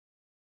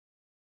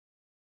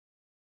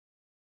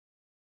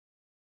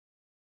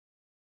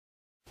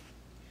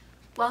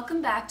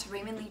Welcome back to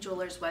Raymond Lee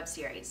Jewelers web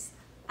series.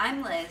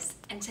 I'm Liz,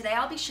 and today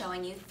I'll be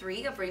showing you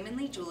 3 of Raymond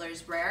Lee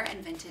Jewelers' rare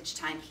and vintage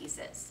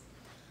timepieces.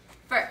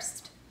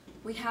 First,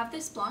 we have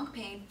this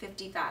Blancpain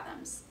 50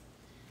 Fathoms.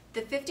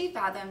 The 50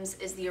 Fathoms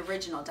is the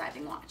original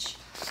diving watch.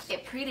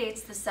 It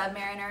predates the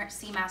Submariner,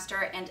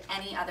 Seamaster, and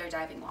any other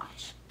diving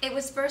watch. It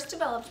was first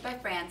developed by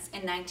France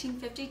in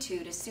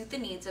 1952 to suit the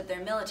needs of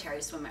their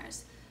military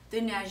swimmers,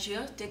 the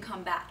nageuers de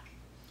combat.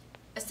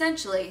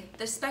 Essentially,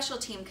 this special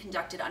team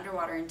conducted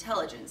underwater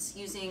intelligence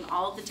using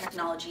all of the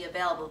technology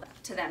available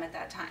to them at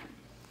that time.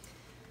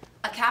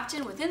 A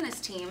captain within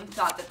this team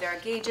thought that their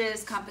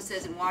gauges,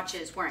 compasses, and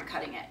watches weren't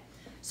cutting it,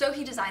 so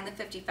he designed the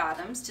 50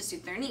 Fathoms to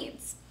suit their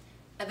needs.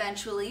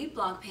 Eventually,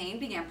 Blancpain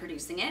began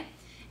producing it,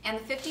 and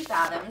the 50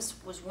 Fathoms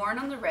was worn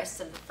on the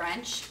wrists of the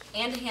French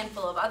and a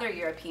handful of other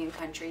European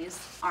countries'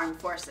 armed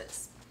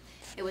forces.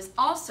 It was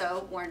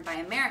also worn by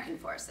American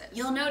forces.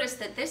 You'll notice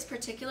that this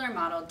particular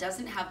model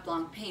doesn't have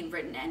Blancpain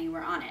written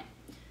anywhere on it.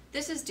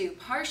 This is due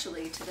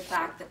partially to the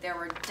fact that there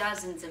were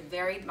dozens of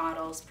varied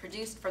models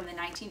produced from the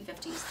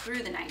 1950s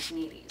through the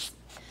 1980s.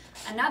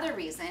 Another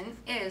reason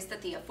is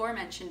that the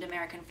aforementioned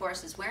American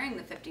forces wearing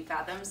the 50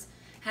 Fathoms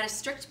had a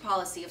strict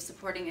policy of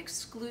supporting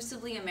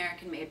exclusively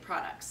American-made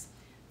products.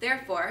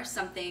 Therefore,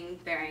 something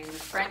bearing the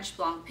French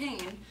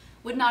Blancpain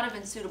would not have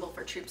been suitable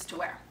for troops to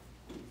wear.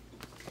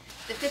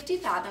 The 50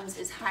 Fathoms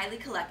is highly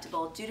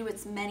collectible due to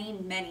its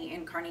many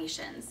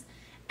incarnations,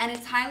 and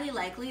it's highly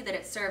likely that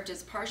it served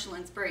as partial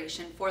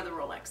inspiration for the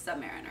Rolex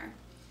Submariner.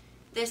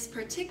 This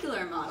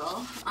particular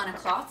model, on a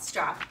cloth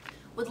strap,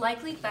 would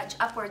likely fetch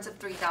upwards of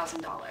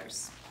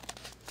 $3,000.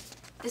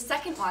 The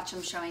second watch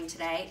I'm showing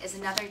today is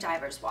another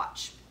diver's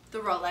watch, the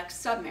Rolex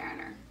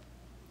Submariner.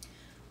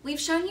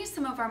 We've shown you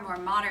some of our more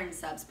modern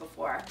subs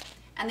before,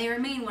 and they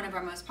remain one of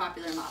our most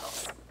popular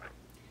models.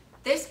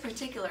 This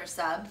particular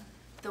sub,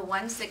 the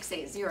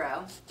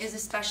 1680, is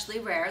especially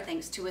rare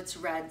thanks to its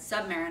red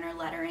Submariner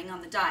lettering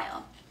on the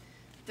dial.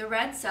 The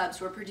red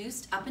subs were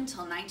produced up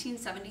until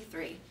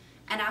 1973,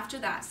 and after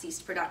that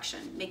ceased production,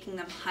 making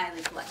them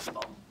highly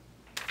collectible.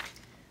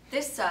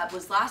 This sub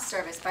was last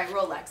serviced by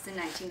Rolex in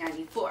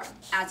 1994,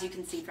 as you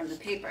can see from the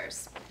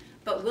papers,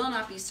 but will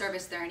not be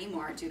serviced there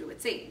anymore due to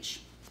its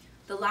age.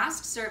 The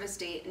last service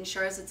date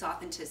ensures its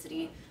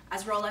authenticity,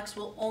 as Rolex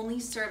will only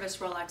service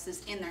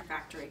Rolexes in their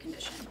factory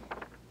condition.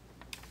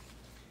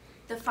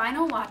 The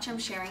final watch I'm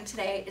sharing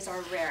today is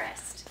our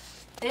rarest.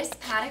 This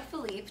Patek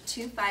Philippe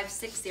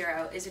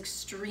 2560 is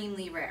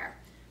extremely rare.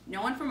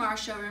 No one from our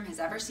showroom has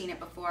ever seen it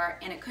before,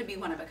 and it could be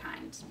one of a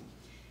kind.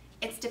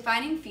 Its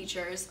defining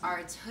features are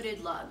its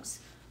hooded lugs,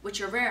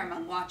 which are rare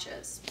among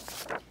watches.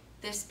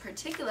 This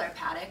particular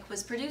Patek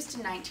was produced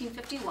in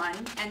 1951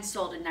 and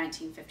sold in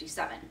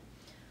 1957.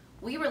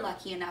 We were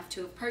lucky enough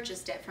to have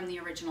purchased it from the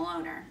original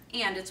owner,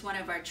 and it's one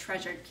of our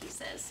treasured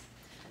pieces.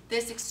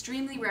 This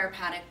extremely rare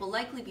Patek will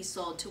likely be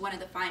sold to one of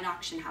the fine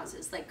auction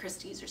houses like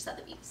Christie's or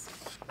Sotheby's.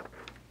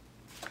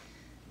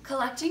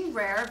 Collecting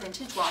rare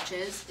vintage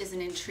watches is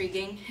an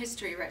intriguing,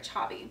 history-rich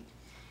hobby.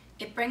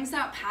 It brings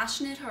out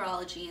passionate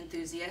horology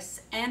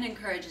enthusiasts and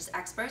encourages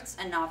experts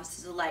and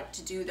novices alike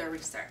to do their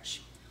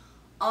research.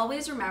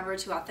 Always remember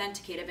to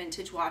authenticate a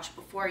vintage watch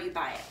before you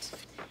buy it.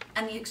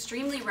 And the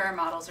extremely rare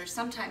models are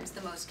sometimes the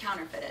most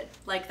counterfeited,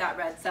 like that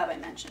red sub I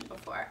mentioned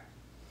before.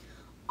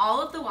 All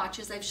of the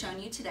watches I've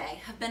shown you today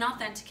have been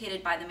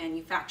authenticated by the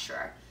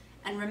manufacturer,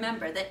 and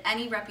remember that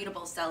any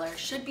reputable seller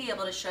should be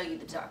able to show you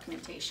the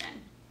documentation.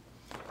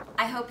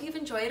 I hope you've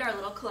enjoyed our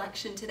little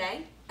collection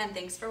today, and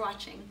thanks for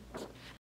watching.